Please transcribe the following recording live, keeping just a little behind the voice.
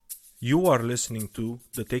You are listening to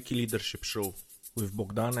the Techie Leadership Show with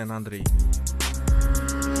Bogdan and Andrei.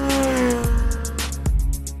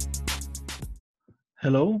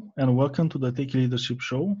 Hello and welcome to the Techie Leadership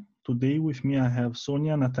Show. Today with me I have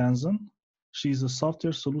Sonia Natanzan. She is a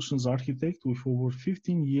software solutions architect with over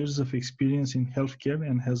 15 years of experience in healthcare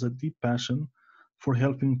and has a deep passion for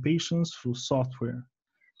helping patients through software.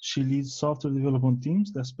 She leads software development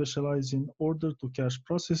teams that specialize in order-to-cash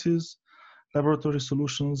processes, laboratory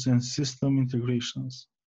solutions, and system integrations.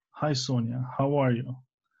 Hi, Sonia. How are you?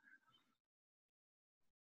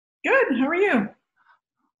 Good. How are you?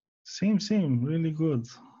 Same. Really good.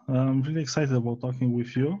 I'm really excited about talking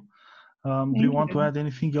with you. Do you want to add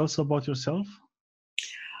anything else about yourself?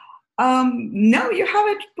 No, you have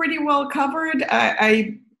it pretty well covered.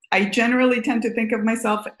 I generally tend to think of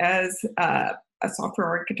myself as a software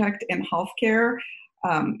architect in healthcare.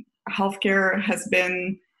 Healthcare has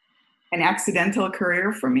been an accidental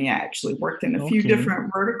career for me. I actually worked in a few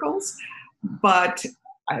different verticals, but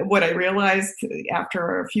what I realized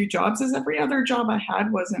after a few jobs is every other job I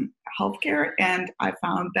had was in healthcare, and I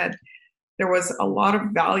found that there was a lot of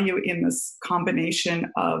value in this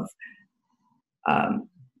combination of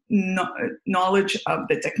knowledge of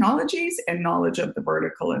the technologies and knowledge of the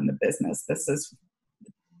vertical in the business. This is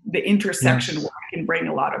the intersection where I can bring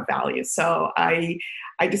a lot of value. So I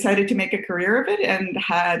decided to make a career of it and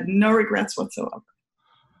had no regrets whatsoever.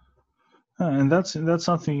 And that's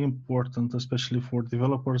something important, especially for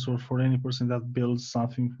developers or for any person that builds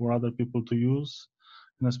something for other people to use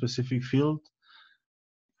in a specific field.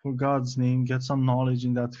 For God's name, get some knowledge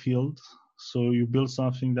in that field, so you build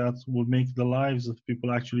something that will make the lives of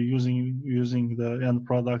people actually using the end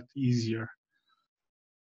product easier.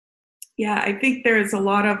 Yeah, I think there's a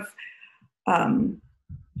lot of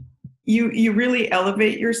you really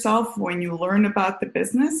elevate yourself when you learn about the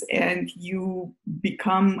business and you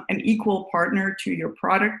become an equal partner to your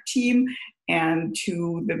product team and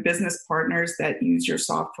to the business partners that use your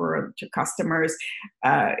software, to customers.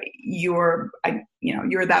 You're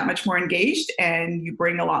that much more engaged and you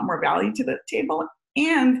bring a lot more value to the table,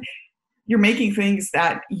 and you're making things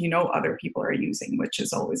that other people are using, which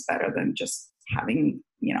is always better than just having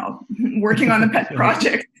working on a pet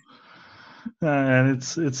project. And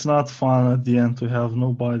it's not fun at the end to have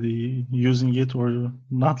nobody using it or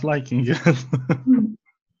not liking it.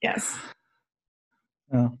 Yes.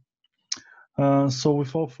 Yeah. So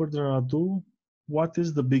without further ado, what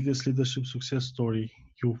is the biggest leadership success story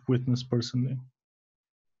you've witnessed personally?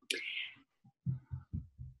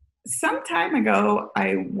 Some time ago,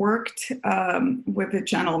 I worked with a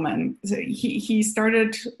gentleman. He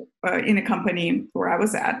started in a company where I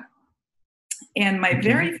was at. And my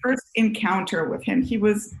very first encounter with him, he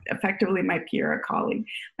was effectively my peer, a colleague.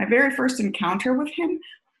 My very first encounter with him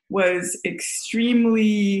was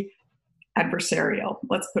extremely adversarial.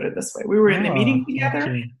 Let's put it this way. We were in a meeting together,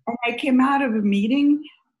 and I came out of a meeting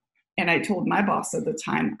and I told my boss at the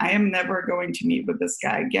time, I am never going to meet with this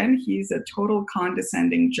guy again. He's a total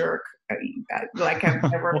condescending jerk, like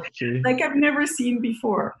I've never seen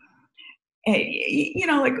before.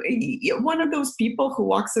 One of those people who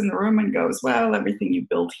walks in the room and goes, well, everything you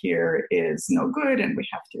built here is no good and we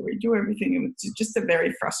have to redo everything. It's just a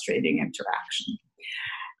very frustrating interaction.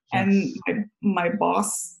 Yes. And my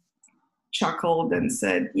boss chuckled and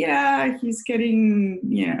said, yeah, he's getting,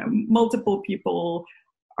 multiple people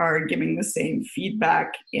are giving the same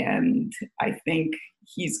feedback, and I think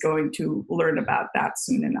he's going to learn about that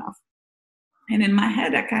soon enough. And in my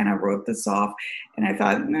head, I kind of wrote this off, and I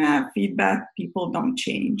thought, feedback, people don't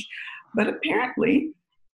change. But apparently,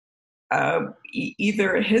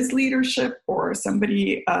 either his leadership or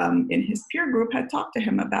somebody in his peer group had talked to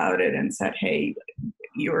him about it and said, hey,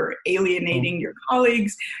 you're alienating your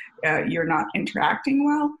colleagues, you're not interacting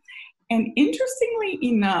well. And interestingly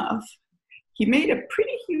enough, he made a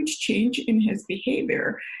pretty huge change in his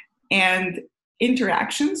behavior, and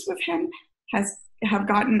interactions with him have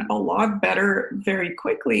gotten a lot better very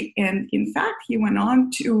quickly. And in fact, he went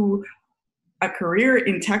on to a career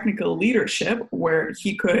in technical leadership where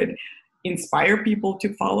he could inspire people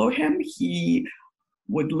to follow him. He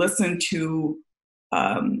would listen to,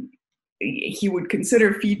 he would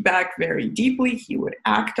consider feedback very deeply. He would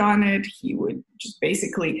act on it. He would just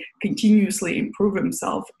basically continuously improve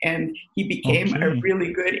himself. And he became a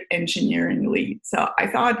really good engineering lead. So I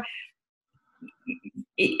thought,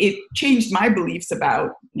 it changed my beliefs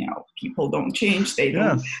about, people don't change. They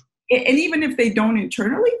don't. And even if they don't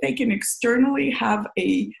internally, they can externally have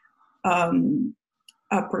a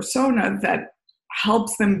persona that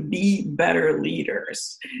helps them be better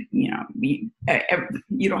leaders. You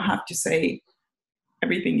don't have to say,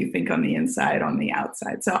 everything you think on the inside, on the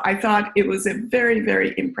outside. So I thought it was a very,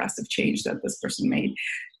 very impressive change that this person made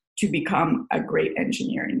to become a great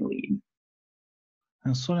engineering lead.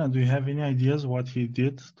 And Sonia, do you have any ideas what he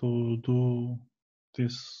did to do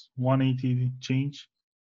this 180 change?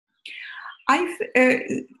 I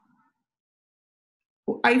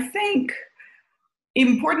think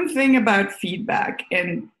important thing about feedback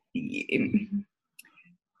and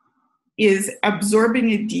is absorbing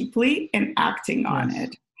it deeply and acting on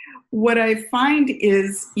it. What I find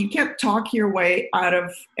is you can't talk your way out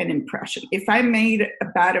of an impression. If I made a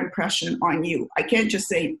bad impression on you, I can't just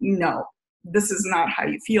say, no, this is not how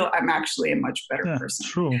you feel. I'm actually a much better person.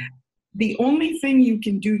 True. The only thing you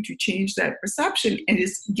can do to change that perception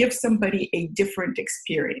is give somebody a different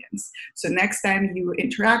experience. So next time you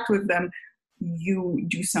interact with them, you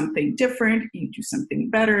do something different, you do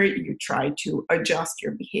something better, you try to adjust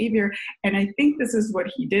your behavior. And I think this is what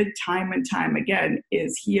he did time and time again,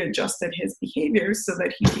 is he adjusted his behavior so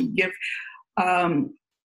that he can give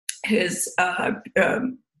his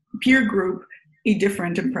peer group a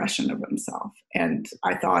different impression of himself. And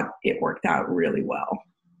I thought it worked out really well.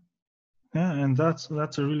 Yeah, and that's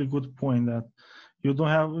a really good point, that you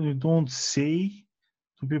don't say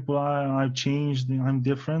to people, I've changed, I'm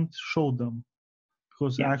different. Show them,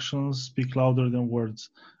 because actions speak louder than words.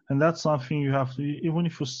 And that's something you have to, even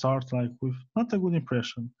if you start like with not a good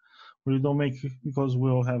impression, where you don't make it, because we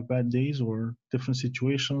all have bad days or different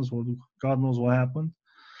situations, or God knows what happened.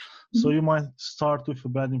 Mm-hmm. So you might start with a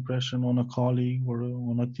bad impression on a colleague or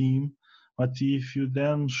on a team. But if you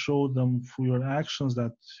then show them through your actions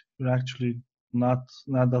that you're actually not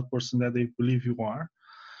that person that they believe you are,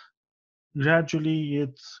 gradually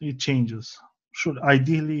it changes.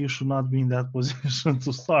 Ideally, you should not be in that position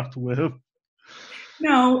to start with.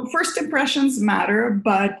 No, first impressions matter,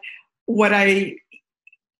 but what I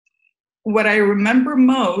remember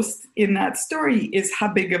most in that story is how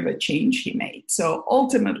big of a change he made. So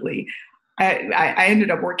ultimately, I ended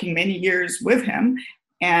up working many years with him,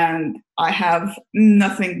 and I have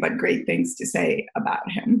nothing but great things to say about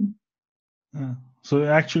him. So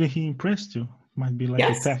actually he impressed you. Might be like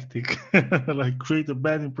a tactic, like create a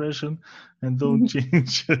bad impression and don't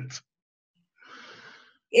change it.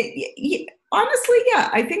 Honestly, yeah,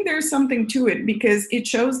 I think there's something to it, because it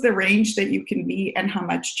shows the range that you can be and how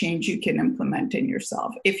much change you can implement in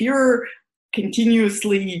yourself. If you're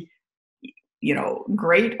continuously,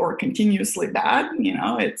 great or continuously bad,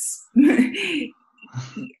 it's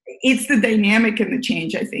it's the dynamic and the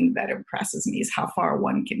change, I think, that impresses me, is how far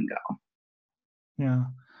one can go. Yeah.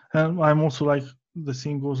 And I'm also like, the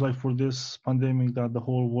same goes like for this pandemic that the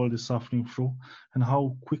whole world is suffering through, and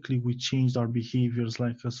how quickly we changed our behaviors,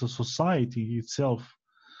 like as a society itself.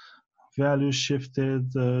 Values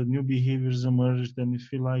shifted, new behaviors emerged, and we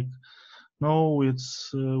feel like, no, we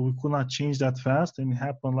could not change that fast. And it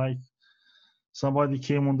happened like somebody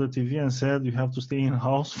came on the TV and said, you have to stay in the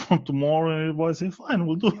house from tomorrow, and everybody said, fine,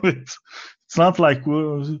 we'll do it. It's not like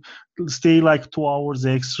we'll stay like 2 hours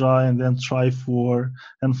extra and then try 4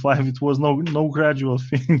 and 5. It was no gradual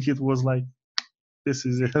thing. It was like, this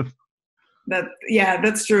is it.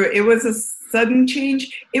 That's true. It was a sudden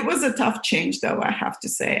change. It was a tough change, though, I have to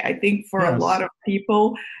say. I think for a lot of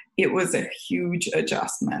people, it was a huge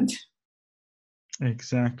adjustment.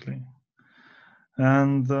 Exactly.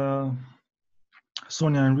 And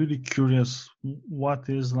Sonia, I'm really curious, what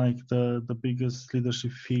is like the biggest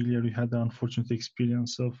leadership failure you had the unfortunate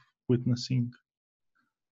experience of witnessing?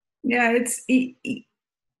 Yeah,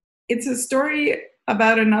 it's a story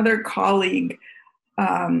about another colleague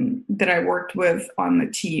that I worked with on the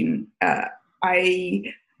team.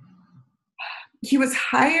 He was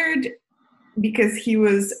hired because he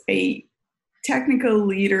was a technical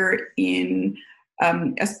leader in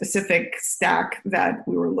a specific stack that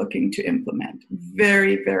we were looking to implement.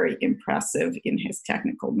 Very, very impressive in his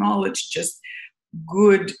technical knowledge, just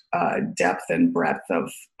good depth and breadth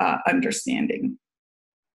of understanding.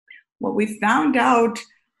 What we found out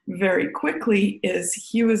very quickly is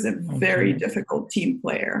he was a very difficult team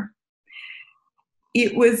player.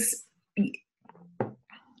 It was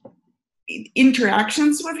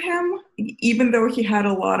interactions with him, even though he had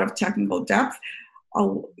a lot of technical depth,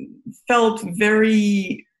 felt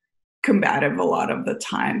very combative a lot of the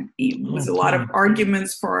time. It was a lot of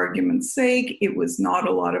arguments for argument's sake. It was not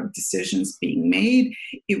a lot of decisions being made.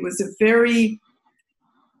 It was a very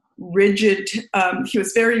rigid, he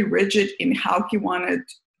was very rigid in how he wanted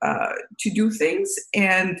to do things,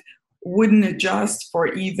 and wouldn't adjust for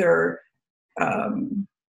either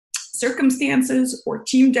circumstances or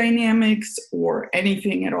team dynamics or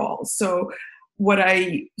anything at all. So what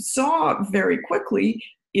I saw very quickly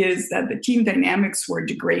is that the team dynamics were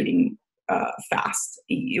degrading fast.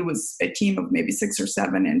 It was a team of maybe 6 or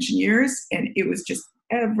 7 engineers, and it was just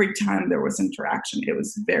every time there was interaction, it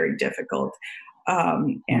was very difficult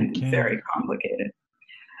and very complicated.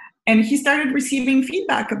 And he started receiving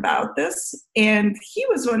feedback about this, and he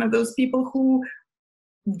was one of those people who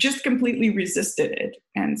just completely resisted it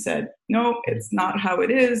and said, no, it's not how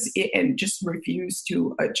it is, and just refused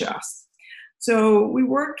to adjust. So we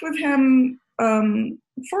worked with him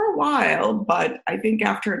for a while, but I think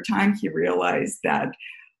after a time he realized that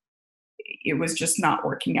it was just not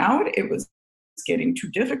working out. It was getting too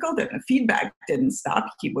difficult, and the feedback didn't stop.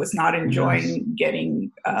 He was not enjoying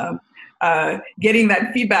getting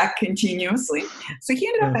that feedback continuously. So he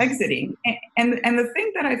ended up exiting. And the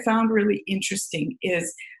thing that I found really interesting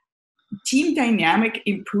is team dynamic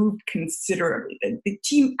improved considerably. The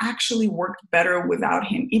team actually worked better without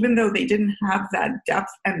him. Even though they didn't have that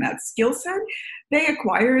depth and that skill set, they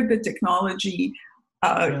acquired the technology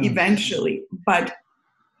eventually. But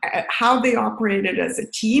how they operated as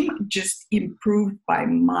a team just improved by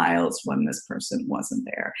miles when this person wasn't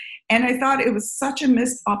there. And I thought it was such a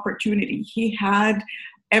missed opportunity. He had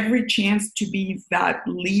every chance to be that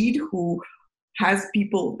lead who has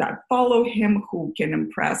people that follow him, who can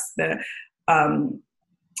impress the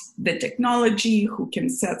technology, who can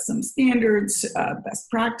set some standards, best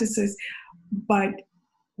practices. But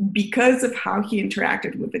because of how he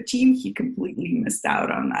interacted with the team, he completely missed out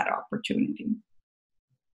on that opportunity.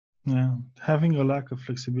 Yeah, having a lack of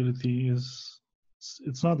flexibility it's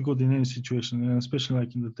not good in any situation, and especially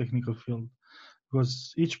like in the technical field,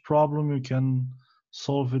 because each problem you can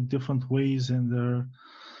solve it different ways, and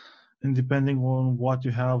depending on what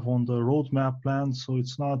you have on the roadmap plan. So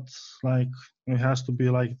it's not like it has to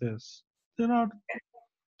be like this. There are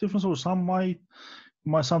different solutions.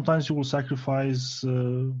 Sometimes you will sacrifice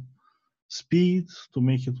speed to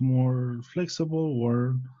make it more flexible,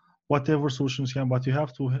 or whatever solutions you can, but you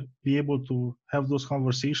have to be able to have those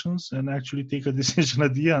conversations and actually take a decision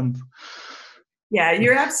at the end. Yeah,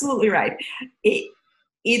 you're absolutely right.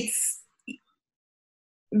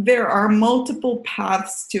 There are multiple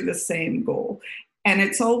paths to the same goal, and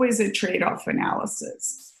it's always a trade-off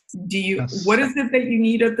analysis. What is it that you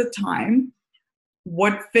need at the time?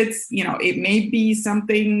 What fits, it may be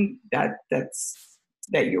something that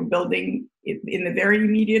you're building in the very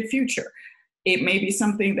immediate future. It may be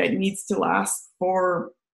something that needs to last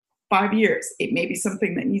for 5 years. It may be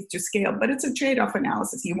something that needs to scale, but it's a trade-off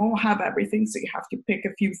analysis. You won't have everything, so you have to pick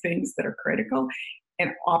a few things that are critical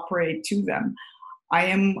and operate to them. I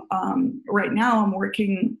am, right now, I'm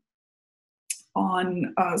working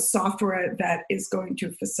on software that is going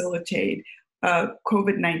to facilitate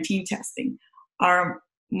COVID-19 testing. Our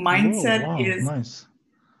mindset is, nice.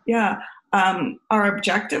 Our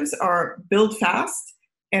objectives are build fast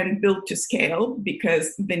and build to scale,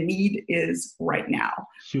 because the need is right now.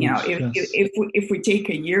 Huge, if we take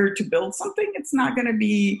a year to build something, it's not going to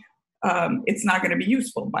be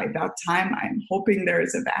useful. By that time, I'm hoping there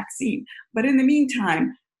is a vaccine. But in the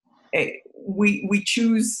meantime, we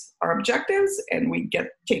choose our objectives, and we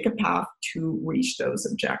take a path to reach those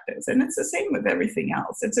objectives. And it's the same with everything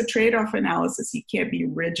else. It's a trade-off analysis. You can't be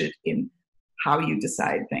rigid in how you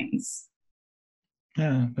decide things.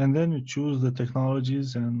 Yeah, and then you choose the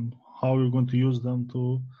technologies and how you're going to use them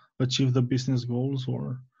to achieve the business goals.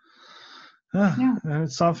 And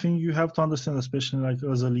it's something you have to understand, especially like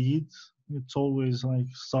as a lead. It's always like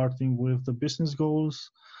starting with the business goals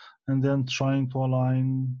and then trying to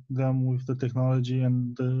align them with the technology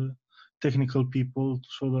and the technical people,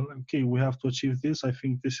 so that, okay, we have to achieve this. I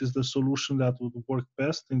think this is the solution that would work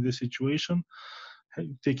best in this situation,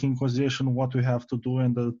 taking into consideration what we have to do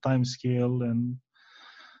and the time scale. And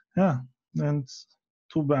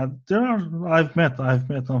too bad. I've met,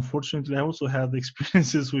 unfortunately, I also had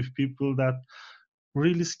experiences with people that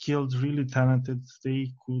really skilled, really talented.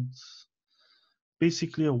 They could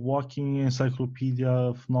basically a walking encyclopedia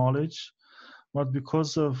of knowledge, but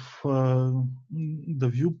because of the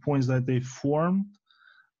viewpoints that they formed,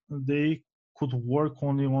 they could work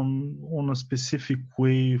only on a specific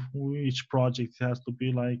way. Each project has to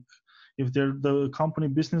be like, if the company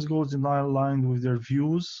business goals are not aligned with their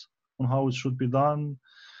views on how it should be done,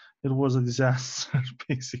 it was a disaster,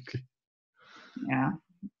 basically. Yeah,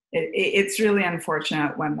 it's really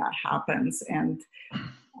unfortunate when that happens, and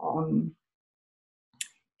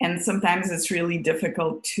sometimes it's really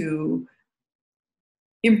difficult to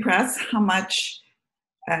impress how much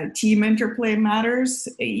team interplay matters.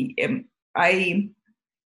 I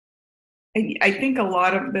think a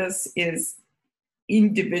lot of this is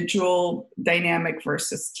individual dynamic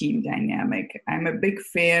versus team dynamic. I'm a big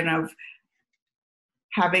fan of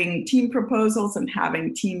having team proposals and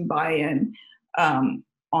having team buy-in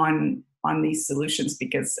on these solutions,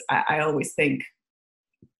 because I always think,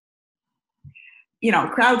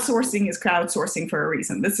 crowdsourcing is crowdsourcing for a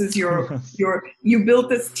reason. This is you built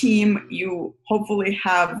this team, you hopefully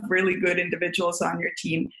have really good individuals on your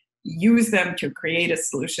team, use them to create a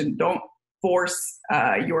solution. Don't force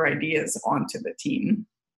your ideas onto the team.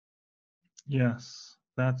 Yes,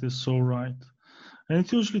 that is so right. And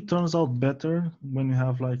it usually turns out better when you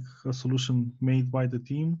have like a solution made by the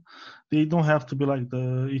team. They don't have to be like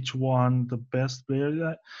each one the best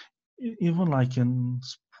player. Even like in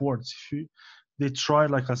sports, they try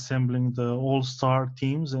like assembling the all-star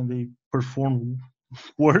teams and they perform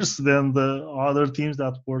worse than the other teams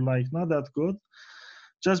that were like not that good.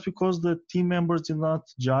 Just because the team members did not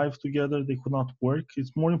jive together, they could not work.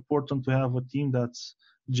 It's more important to have a team that's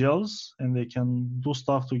gels and they can do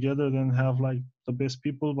stuff together than have like the best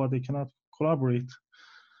people but they cannot collaborate.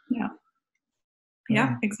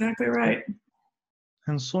 Yeah, exactly right.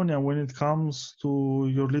 And Sonia, when it comes to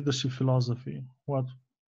your leadership philosophy,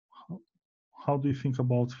 how do you think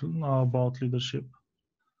about leadership?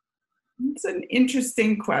 It's an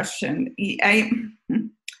interesting question.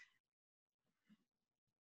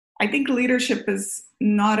 I think leadership is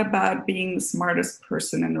not about being the smartest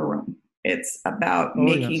person in the room. It's about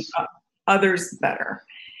making others better.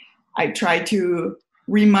 I try to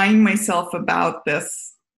remind myself about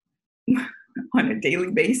this on a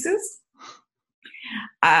daily basis.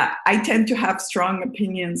 I tend to have strong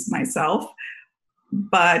opinions myself,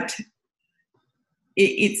 but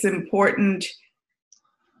it's important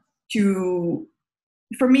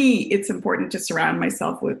for me, it's important to surround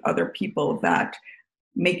myself with other people that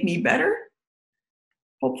make me better,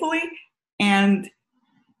 hopefully, and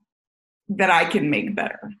that I can make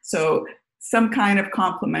better. So some kind of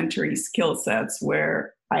complementary skill sets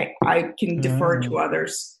where I can defer to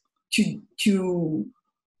others to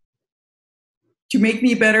make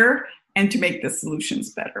me better and to make the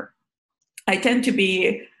solutions better. I tend to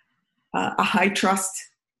be a high trust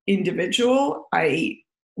individual. I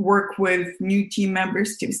work with new team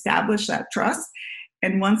members to establish that trust.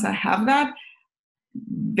 And once I have that,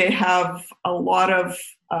 they have a lot of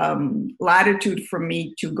latitude for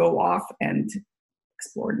me to go off and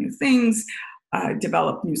explore new things,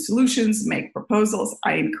 develop new solutions, make proposals.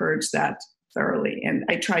 I encourage that thoroughly. And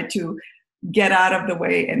I try to get out of the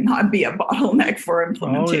way and not be a bottleneck for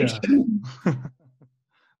implementation. Oh,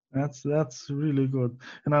 yeah. That's really good.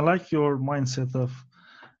 And I like your mindset of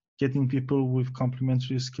getting people with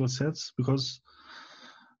complementary skill sets, because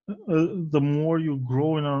the more you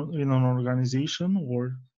grow in an organization,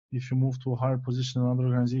 or if you move to a higher position in another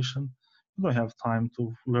organization, you don't have time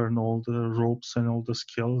to learn all the ropes and all the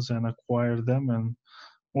skills and acquire them and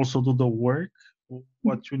also do the work.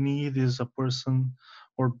 What you need is a person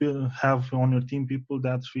or have on your team people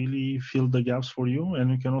that really fill the gaps for you,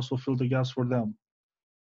 and you can also fill the gaps for them.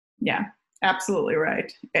 Yeah, absolutely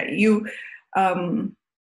right. You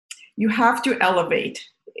have to elevate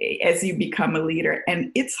as you become a leader,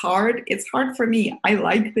 and it's hard. It's hard for me. I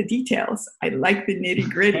like the details. I like the nitty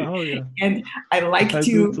gritty, and I like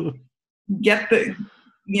to get the,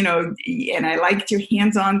 and I like to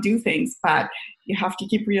hands-on do things, but you have to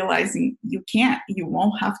keep realizing you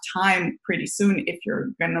won't have time pretty soon if you're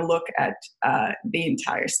going to look at the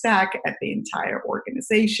entire stack, at the entire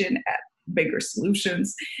organization, at bigger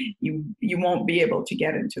solutions. You won't be able to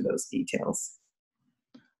get into those details.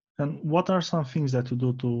 And what are some things that you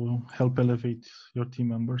do to help elevate your team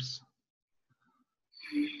members?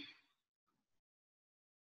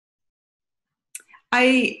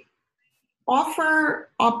 I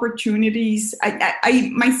offer opportunities.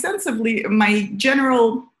 My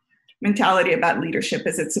general mentality about leadership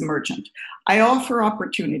is it's emergent. I offer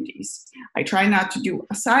opportunities. I try not to do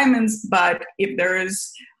assignments, but if there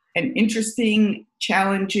is an interesting,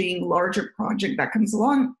 challenging, larger project that comes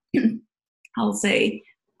along, I'll say,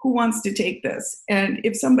 who wants to take this? And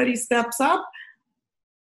if somebody steps up,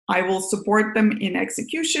 I will support them in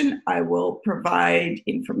execution. I will provide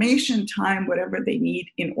information, time, whatever they need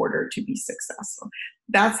in order to be successful.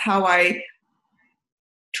 That's how I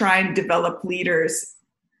try and develop leaders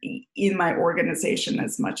in my organization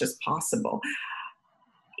as much as possible.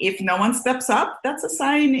 If no one steps up, that's a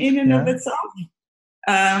sign in and of itself.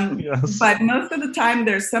 Yes. But most of the time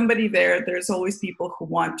there's somebody there. There's always people who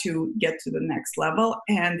want to get to the next level.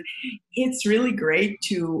 And it's really great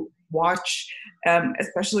to watch,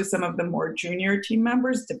 especially some of the more junior team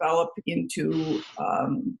members develop into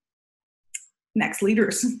next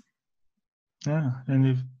leaders. Yeah,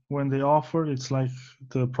 and when they offer, it's like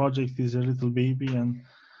the project is a little baby and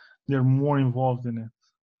they're more involved in it.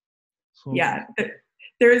 So yeah,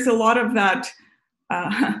 there's a lot of that,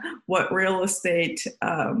 what real estate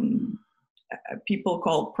people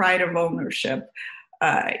call pride of ownership.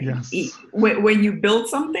 Yes. When you build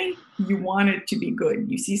something, you want it to be good.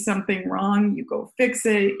 You see something wrong, you go fix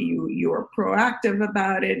it. You are proactive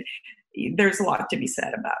about it. There's a lot to be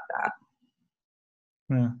said about that.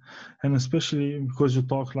 Yeah, and especially because you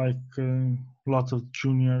talk like lots of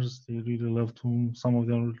juniors, they really some of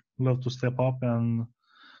them love to step up and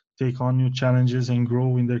take on new challenges and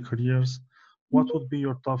grow in their careers. What would be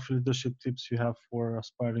your top leadership tips you have for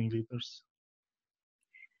aspiring leaders?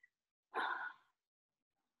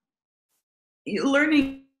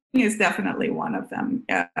 Learning is definitely one of them.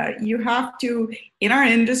 You have to, in our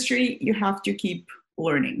industry, you have to keep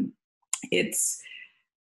learning.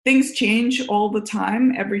 Things change all the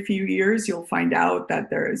time. Every few years, you'll find out that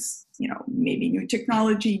there's, maybe new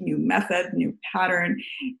technology, new method, new pattern,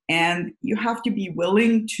 and you have to be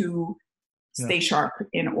willing to stay sharp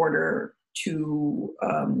in order to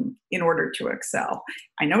excel.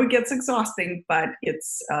 I know it gets exhausting, but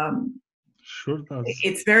it's sure does.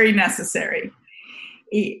 It's very necessary.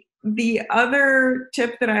 The other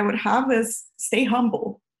tip that I would have is stay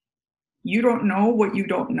humble. You don't know what you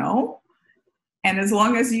don't know. And as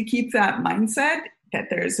long as you keep that mindset that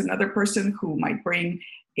there's another person who might bring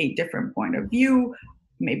a different point of view,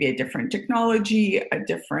 maybe a different technology, a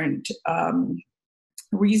different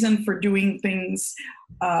reason for doing things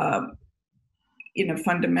in a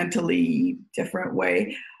fundamentally different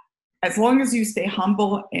way, as long as you stay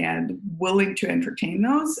humble and willing to entertain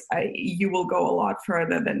those, you will go a lot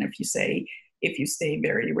further than if you stay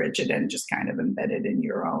very rigid and just kind of embedded in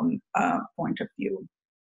your own point of view.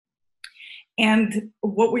 And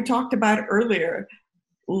what we talked about earlier,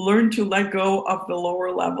 learn to let go of the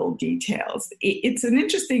lower level details. It's an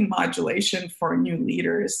interesting modulation for new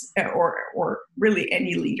leaders, or really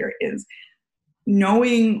any leader, is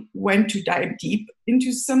knowing when to dive deep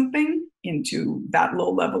into something, into that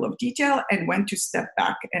low level of detail, and when to step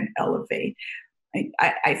back and elevate.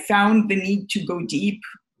 I found the need to go deep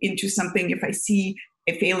into something if I see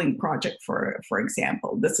a failing project, for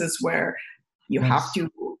example. This is where you have to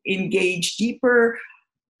engage deeper,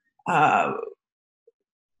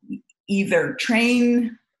 either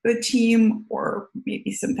train the team or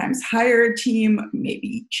maybe sometimes hire a team,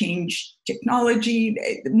 maybe change technology.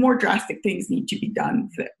 More drastic things need to be done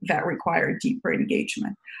that require deeper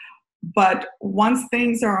engagement. But once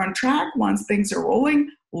things are on track, once things are rolling,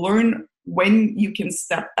 learn when you can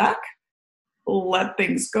step back, let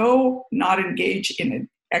things go, not engage in an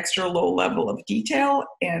extra low level of detail,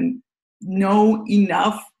 and know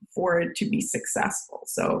enough for it to be successful.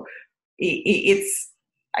 So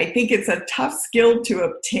I think it's a tough skill to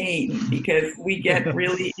obtain because we get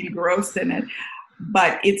really engrossed in it,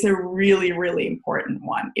 but it's a really, really important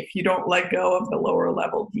one. If you don't let go of the lower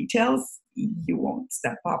level details, you won't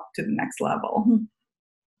step up to the next level.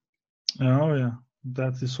 Oh, yeah,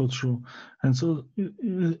 that is so true. And so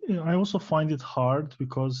I also find it hard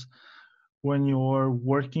because when you're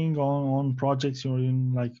working on projects, you're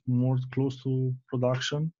in like more close to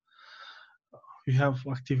production, you have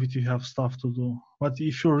activity, you have stuff to do. But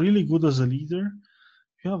if you're really good as a leader,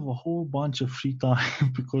 you have a whole bunch of free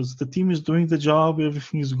time because the team is doing the job,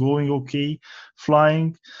 everything is going okay,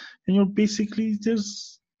 flying, and you're basically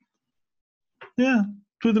just,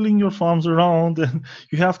 twiddling your thumbs around, and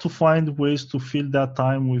you have to find ways to fill that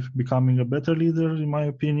time with becoming a better leader, in my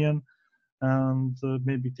opinion, and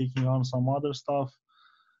maybe taking on some other stuff.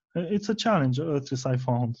 It's a challenge, at least I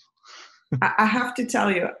found. I have to tell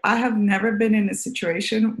you, I have never been in a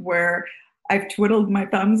situation where I've twiddled my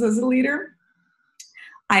thumbs as a leader.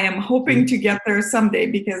 I am hoping to get there someday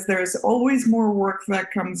because there's always more work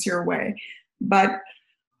that comes your way. But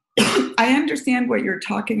I understand what you're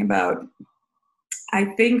talking about. I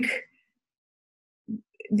think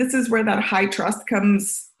this is where that high trust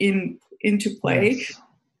comes into play.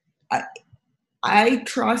 Yes. I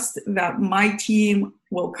trust that my team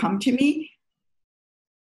will come to me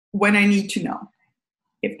when I need to know.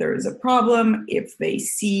 If there is a problem, if they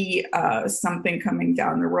see something coming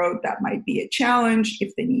down the road that might be a challenge,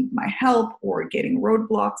 if they need my help or getting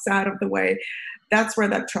roadblocks out of the way, that's where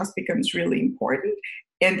that trust becomes really important.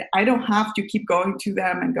 And I don't have to keep going to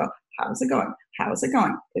them and go, how's it going? How's it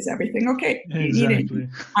going? Is everything okay? Do you need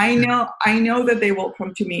anything? I know that they will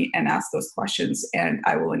come to me and ask those questions, and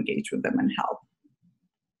I will engage with them and help.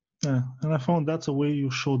 Yeah, and I found that's a way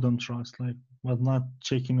you show them trust, but not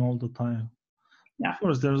checking all the time. Yeah. Of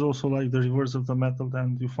course, there's also like the reverse of the method,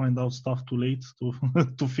 and you find out stuff too late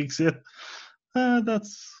to fix it.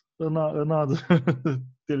 That's another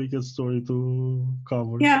delicate story to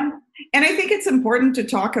cover. Yeah, And I think it's important to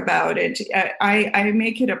talk about it. I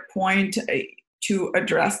make it a point to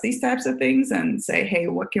address these types of things and say, hey,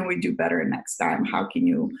 what can we do better next time? How can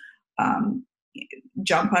you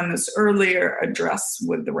jump on this earlier, address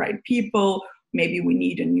with the right people? Maybe we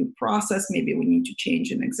need a new process. Maybe we need to change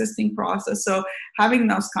an existing process. So having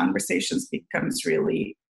those conversations becomes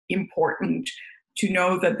really important to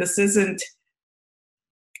know that this isn't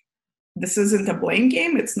a blame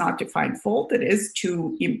game. It's not to find fault. It is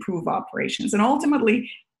to improve operations, and ultimately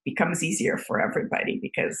becomes easier for everybody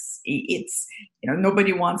because it's,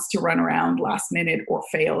 nobody wants to run around last minute or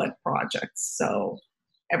fail at projects. So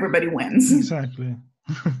everybody wins. Exactly.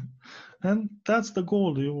 And that's the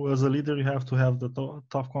goal. You, as a leader, you have to have the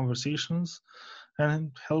tough conversations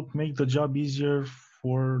and help make the job easier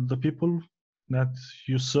for the people that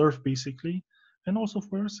you serve, basically, and also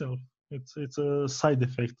for yourself. It's a side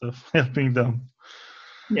effect of helping them.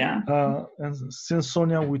 Yeah. And since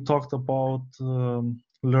Sonia, we talked about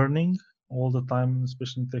learning all the time,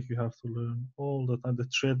 especially in tech, you have to learn all the time. The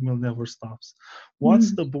treadmill never stops.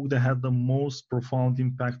 What's the book that had the most profound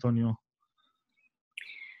impact on you?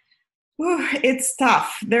 It's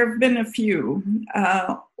tough. There have been a few.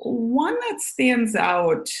 One that stands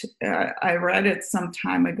out, I read it some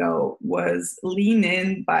time ago, was Lean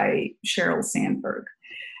In by Sheryl Sandberg.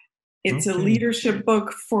 It's a leadership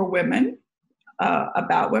book for women,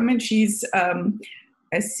 about women. She's a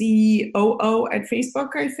COO at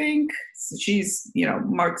Facebook, I think. She's,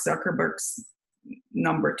 Mark Zuckerberg's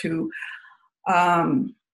number 2.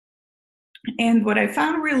 And what I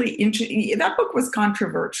found really interesting, that book was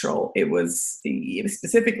controversial. It was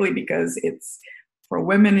specifically because it's for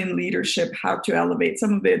women in leadership, how to elevate.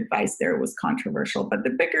 Some of the advice there was controversial. But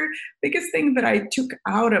the biggest thing that I took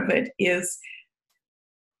out of it is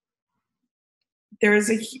there is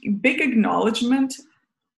a big acknowledgement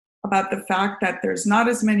about the fact that there's not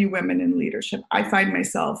as many women in leadership. I find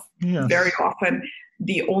myself very often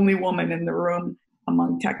the only woman in the room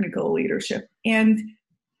among technical leadership. And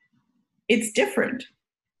it's different.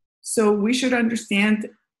 So we should understand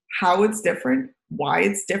how it's different, why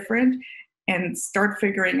it's different, and start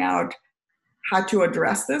figuring out how to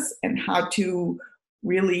address this and how to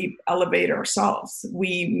really elevate ourselves.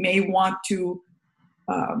 We may want to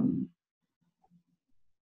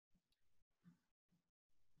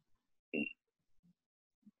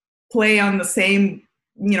play on the same,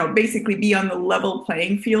 basically be on the level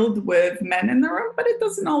playing field with men in the room, but it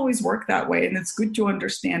doesn't always work that way. And it's good to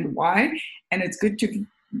understand why, and it's good to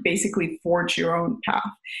basically forge your own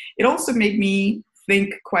path. It also made me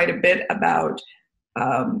think quite a bit about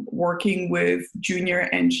working with junior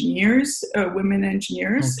engineers, women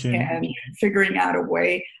engineers, and figuring out a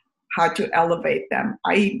way how to elevate them.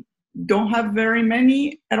 I don't have very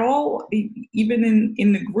many at all, even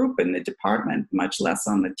in the group, in the department, much less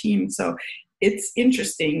on the team. So it's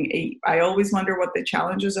interesting. I always wonder what the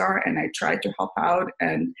challenges are, and I try to help out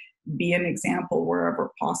and be an example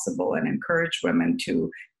wherever possible and encourage women to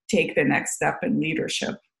take the next step in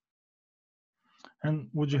leadership. And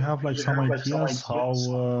would you have some ideas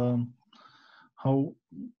how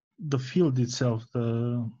the field itself,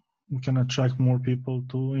 we can attract more people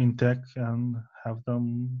in tech and have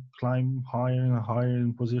them climb higher and higher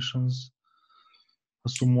in positions,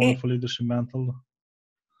 assume more of a leadership mantle?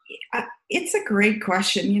 It's a great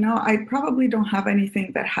question. I probably don't have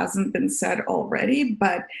anything that hasn't been said already,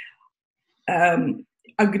 but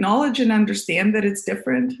acknowledge and understand that it's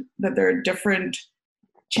different, that there are different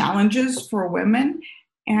challenges for women,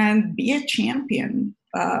 and be a champion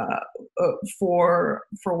for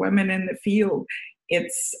women in the field.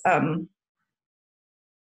 It's one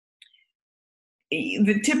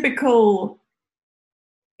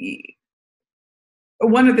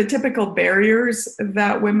of the typical barriers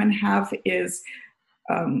that women have is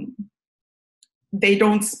they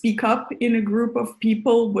don't speak up in a group of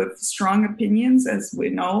people with strong opinions. As we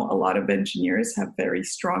know, a lot of engineers have very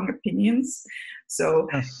strong opinions. So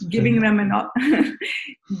giving them an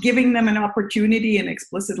opportunity and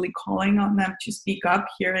explicitly calling on them to speak up,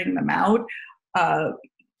 hearing them out,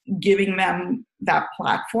 giving them that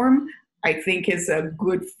platform, I think is a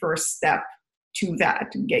good first step to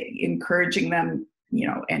that, encouraging them,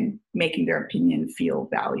 and making their opinion feel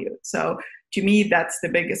valued. So to me, that's the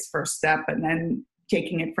biggest first step. And then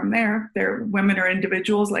taking it from there. Women are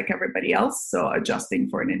individuals like everybody else. So adjusting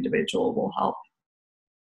for an individual will help.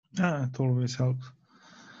 Yeah, it always helps.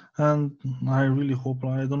 And I really hope,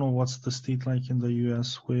 I don't know what's the state like in the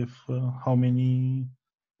US with how many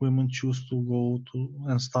women choose to go to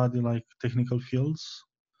and study technical fields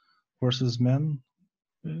versus men.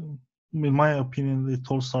 In my opinion, it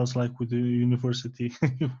all starts with the university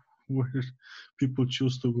where people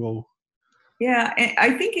choose to go. Yeah,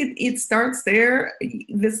 I think it starts there.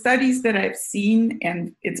 The studies that I've seen,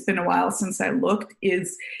 and it's been a while since I looked,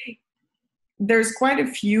 is there's quite a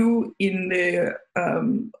few in the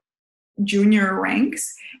junior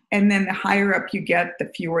ranks, and then the higher up you get,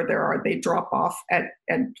 the fewer there are. They drop off at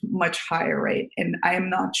much higher rate, and I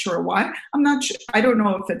am not sure why. I'm not sure. I don't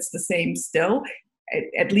know if it's the same still.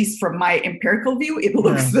 At least from my empirical view, it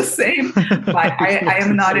looks the same, but I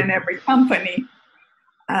am not in every company.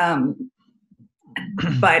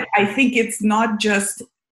 But I think it's not just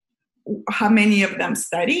how many of them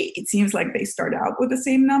study. It seems like they start out with the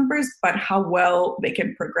same numbers, but how well they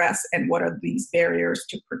can progress and what are these barriers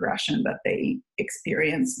to progression that they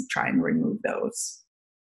experience, and try and remove those.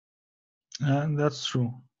 And that's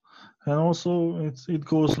true. And also it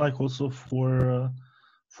goes like also for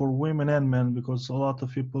women and men, because a lot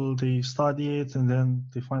of people, they study it and then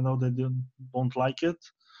they find out that they don't like it.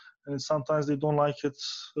 And sometimes they don't like it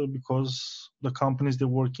because the companies they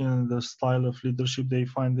work in, the style of leadership they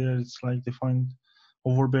find there, it's like they find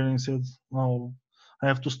overbearing. Said, "No, I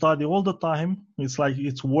have to study all the time. It's like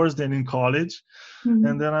it's worse than in college." Mm-hmm.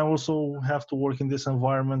 And then I also have to work in this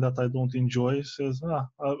environment that I don't enjoy. Says,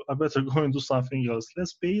 I better go and do something else.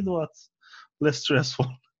 Less paid, but less stressful.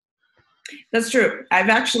 That's true. I've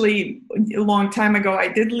actually, a long time ago, I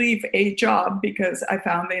did leave a job because I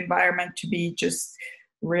found the environment to be just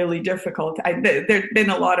really difficult. There'd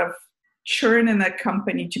been a lot of churn in the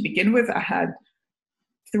company to begin with. I had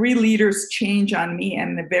 3 leaders change on me,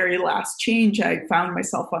 and the very last change, I found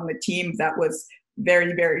myself on the team that was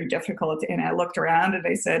very, very difficult. And I looked around and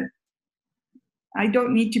I said, I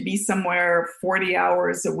don't need to be somewhere 40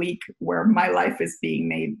 hours a week where my life is being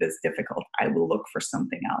made this difficult. I will look for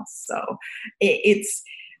something else. So it's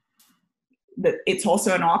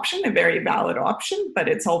also an option, a very valid option, but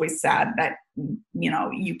it's always sad that,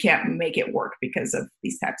 you can't make it work because of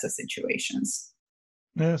these types of situations.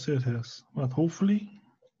 Yes, it is. But hopefully,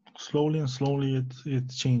 slowly it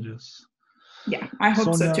changes. Yeah, I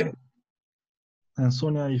hope so too. And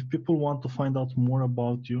Sonia, if people want to find out more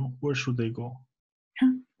about you, where should they go?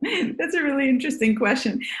 That's a really interesting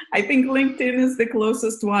question. I think LinkedIn is the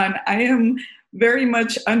closest one. I am very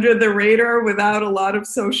much under the radar without a lot of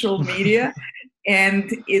social media.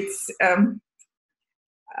 And it's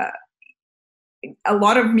a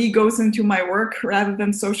lot of me goes into my work rather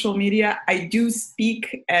than social media. I do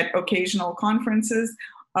speak at occasional conferences.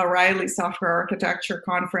 O'Reilly Software Architecture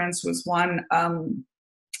Conference was one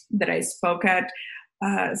that I spoke at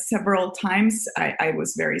several times. I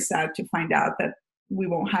was very sad to find out that we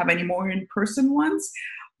won't have any more in-person ones,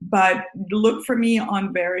 but look for me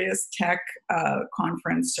on various tech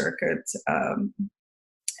conference circuits.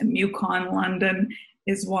 MuCon London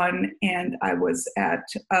is one, and I was at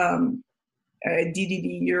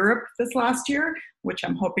DDD Europe this last year, which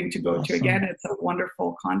I'm hoping to go to again. It's a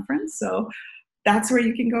wonderful conference, so that's where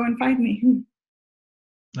you can go and find me.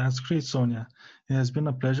 That's great, Sonia. It has been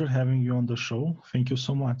a pleasure having you on the show. Thank you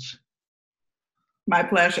so much. My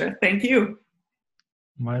pleasure. Thank you.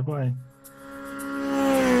 Bye-bye.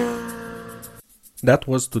 That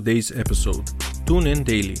was today's episode. Tune in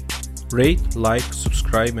daily. Rate, like,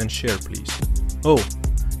 subscribe, and share, please. Oh,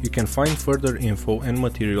 you can find further info and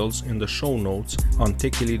materials in the show notes on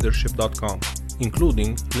techyleadership.com,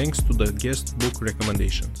 including links to the guest book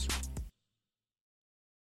recommendations.